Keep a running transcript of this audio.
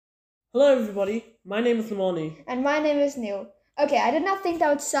Hello everybody, my name is Lamani. And my name is Neil. Okay, I did not think that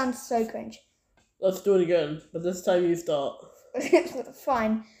would sound so cringe. Let's do it again, but this time you start.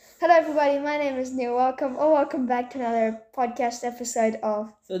 Fine. Hello everybody, my name is Neil. Welcome back to another podcast episode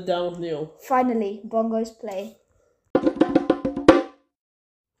of Sit down with Neil. Finally, Bongos Play.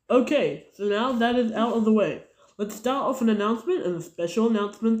 Okay, so now that is out of the way, let's start off an announcement and the special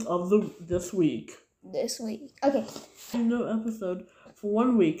announcements of this week. Okay. No episode for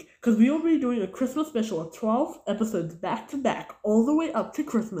 1 week, because we will be doing a Christmas special of 12 episodes back to back, all the way up to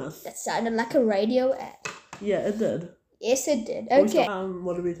Christmas. That sounded like a radio ad. Yeah, it did. Yes, it did. Okay.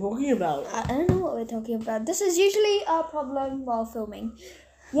 What are we talking about? I don't know what we're talking about. This is usually our problem while filming.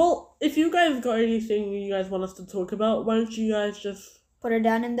 Well, if you guys got anything you guys want us to talk about, why don't you guys just put it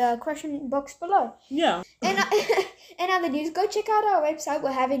down in the question box below. Yeah. And in other news, go check out our website.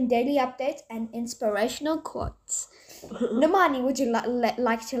 We're having daily updates and inspirational quotes. Namani, would you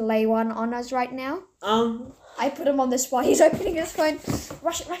like to lay one on us right now? I put him on the spot. He's opening his phone.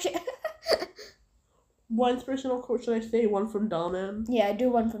 Rush it. What inspirational quote should I say? One from Darman? Yeah, do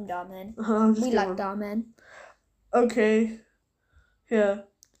one from Darman. We like Darman. Okay. Here.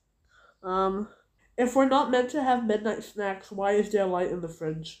 If we're not meant to have midnight snacks, why is there light in the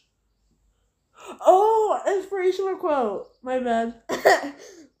fridge? Oh, inspirational quote. My bad.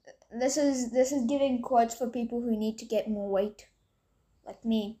 This is giving quotes for people who need to get more weight. Like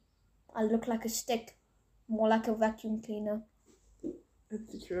me. I look like a stick. More like a vacuum cleaner.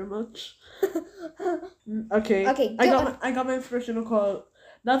 Insecure much? Okay. Okay, I got my inspirational quote.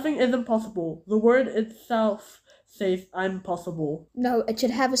 Nothing is impossible. The word itself says I'm possible. No, it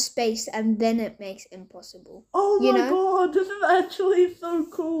should have a space and then it makes impossible. Oh my god, this is actually so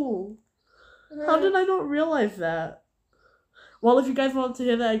cool. How did I not realize that? Well, if you guys want to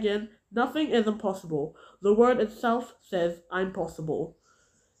hear that again, nothing is impossible. The word itself says I'm possible.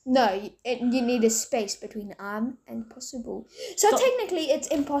 No, you need a space between I'm and possible. So technically it's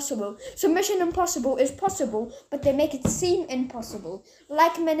impossible. So Mission Impossible is possible, but they make it seem impossible.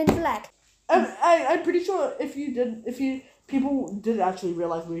 Like Men in Black. I'm pretty sure people did actually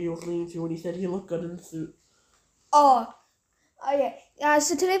realize where he was leaning to when he said he looked good in the suit. Oh yeah.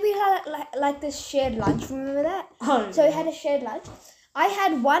 So today we had like this shared lunch. Remember that? So we had a shared lunch. I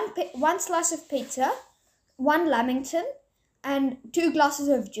had one slice of pizza, one lamington, and 2 glasses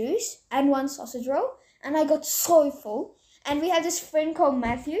of juice, and 1 sausage roll. And I got so full. And we had this friend called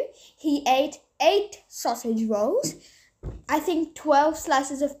Matthew. He ate 8 sausage rolls, I think 12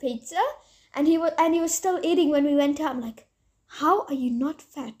 slices of pizza, and he was still eating when we went out. I'm like, how are you not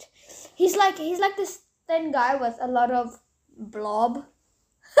fat? He's like this thin guy with a lot of blob.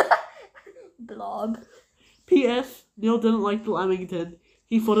 Blob. P.S. Neil didn't like the lamington.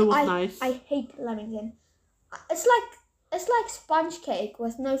 He thought it was nice. I hate lamington. It's like sponge cake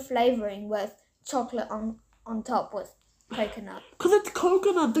with no flavoring, with chocolate on top with coconut. Because it's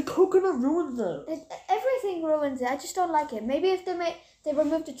coconut. The coconut ruins it. Everything ruins it. I just don't like it. Maybe if they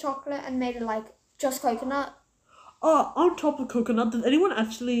removed the chocolate and made it like just coconut. On top of coconut, has anyone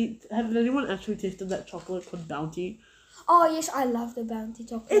actually tasted that chocolate called Bounty? Oh yes, I love the Bounty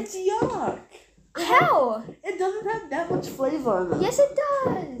chocolate. It's yuck. How? It doesn't have that much flavor in it. Yes, it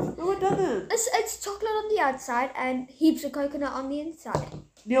does. No, it doesn't. It's chocolate on the outside and heaps of coconut on the inside.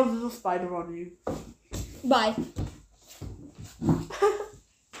 Neil, there's a spider on you. Bye.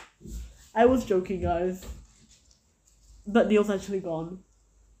 I was joking, guys. But Neil's actually gone.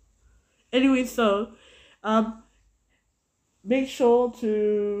 Anyway, so, make sure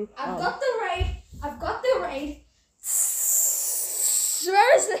to... I've got the raid.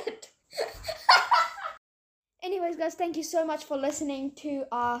 Where is it? Anyways, guys, thank you so much for listening to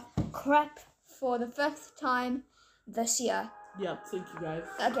our crap for the 5th time this year. Yeah, thank you, guys.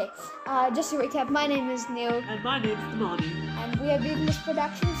 Okay, just to recap, my name is Neil. And my name is Damani. And we are doing this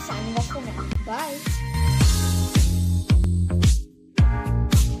production, signing off for now. Bye.